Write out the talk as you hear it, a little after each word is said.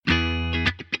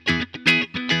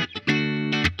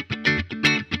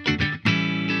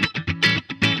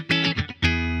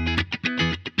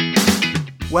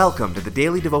Welcome to the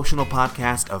daily devotional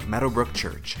podcast of Meadowbrook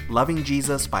Church, loving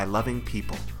Jesus by loving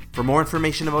people. For more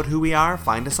information about who we are,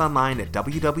 find us online at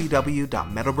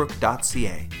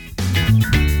www.meadowbrook.ca.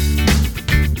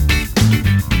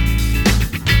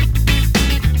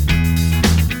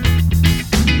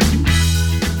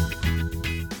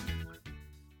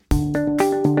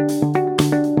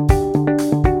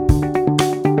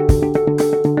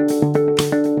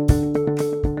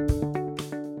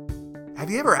 Have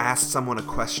you ever asked someone a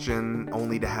question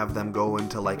only to have them go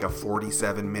into like a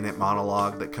 47-minute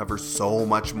monologue that covers so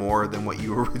much more than what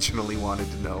you originally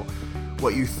wanted to know?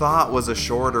 What you thought was a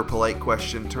short or polite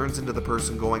question turns into the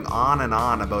person going on and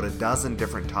on about a dozen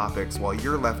different topics while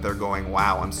you're left there going,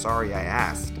 wow, I'm sorry I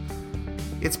asked.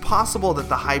 It's possible that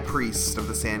the high priest of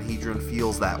the Sanhedrin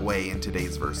feels that way in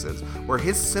today's verses, where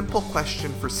his simple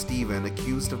question for Stephen,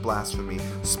 accused of blasphemy,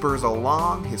 spurs a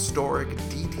long, historic,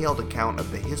 detailed account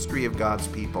of the history of God's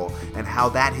people and how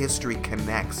that history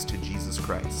connects to Jesus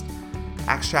Christ.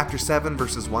 Acts chapter 7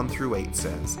 verses 1 through 8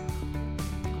 says,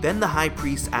 "Then the high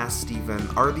priest asked Stephen,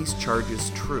 'Are these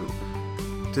charges true?'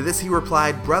 To this he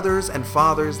replied, 'Brothers and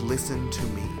fathers, listen to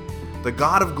me. The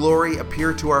God of glory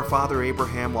appeared to our father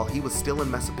Abraham while he was still in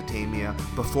Mesopotamia,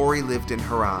 before he lived in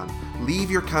Haran.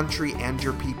 Leave your country and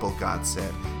your people,' God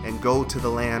said, 'and go to the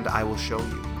land I will show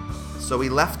you.' So he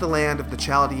left the land of the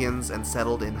Chaldeans and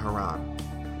settled in Haran.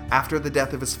 After the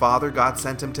death of his father, God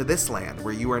sent him to this land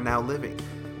where you are now living.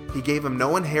 He gave him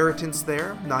no inheritance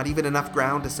there, not even enough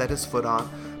ground to set his foot on,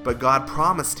 but God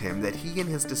promised him that he and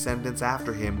his descendants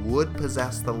after him would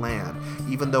possess the land,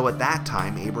 even though at that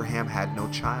time Abraham had no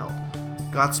child.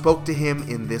 God spoke to him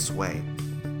in this way,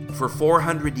 'For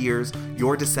 400 years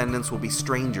your descendants will be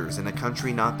strangers in a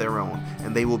country not their own,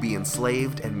 and they will be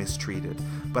enslaved and mistreated.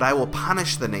 But I will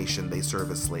punish the nation they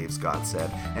serve as slaves,' God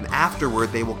said, 'and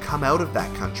afterward they will come out of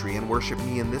that country and worship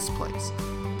me in this place.'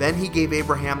 Then he gave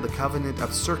Abraham the covenant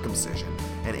of circumcision,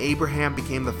 and Abraham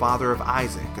became the father of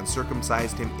Isaac and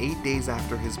circumcised him 8 days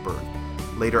after his birth.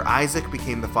 Later Isaac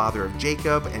became the father of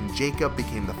Jacob, and Jacob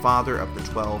became the father of the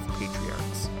 12 patriarchs."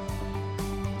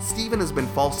 Stephen has been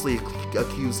falsely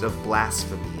accused of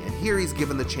blasphemy, and here he's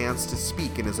given the chance to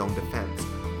speak in his own defense.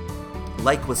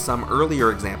 Like with some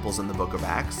earlier examples in the book of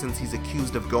Acts, since he's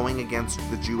accused of going against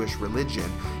the Jewish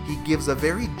religion, he gives a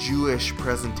very Jewish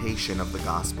presentation of the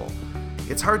gospel.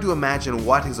 It's hard to imagine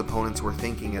what his opponents were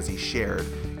thinking as he shared.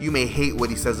 You may hate what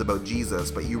he says about Jesus,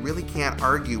 but you really can't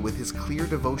argue with his clear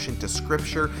devotion to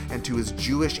Scripture and to his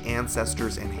Jewish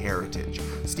ancestors and heritage.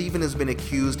 Stephen has been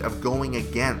accused of going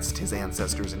against his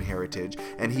ancestors and heritage,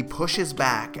 and he pushes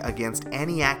back against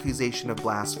any accusation of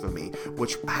blasphemy,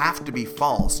 which have to be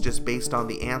false just based on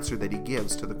the answer that he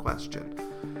gives to the question.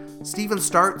 Stephen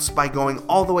starts by going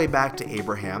all the way back to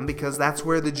Abraham because that's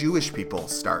where the Jewish people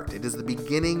start. It is the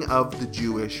beginning of the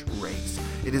Jewish race.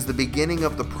 It is the beginning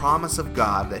of the promise of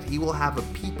God that he will have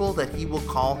a people that he will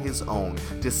call his own,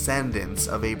 descendants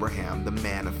of Abraham, the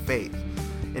man of faith.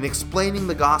 In explaining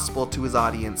the gospel to his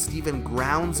audience, Stephen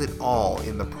grounds it all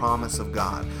in the promise of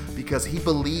God because he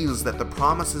believes that the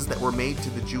promises that were made to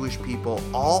the Jewish people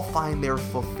all find their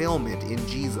fulfillment in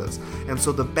Jesus. And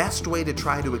so the best way to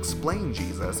try to explain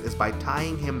Jesus is by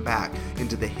tying him back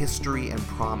into the history and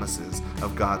promises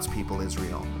of God's people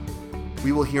Israel.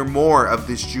 We will hear more of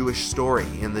this Jewish story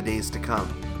in the days to come.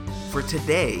 For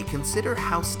today, consider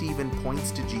how Stephen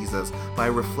points to Jesus by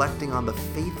reflecting on the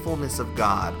faithfulness of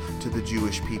God to the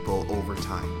Jewish people over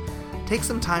time. Take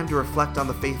some time to reflect on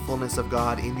the faithfulness of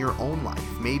God in your own life,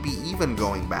 maybe even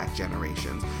going back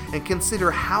generations, and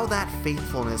consider how that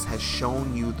faithfulness has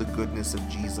shown you the goodness of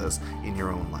Jesus in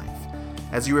your own life.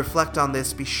 As you reflect on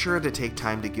this, be sure to take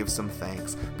time to give some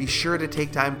thanks. Be sure to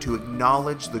take time to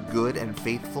acknowledge the good and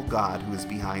faithful God who is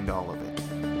behind all of it.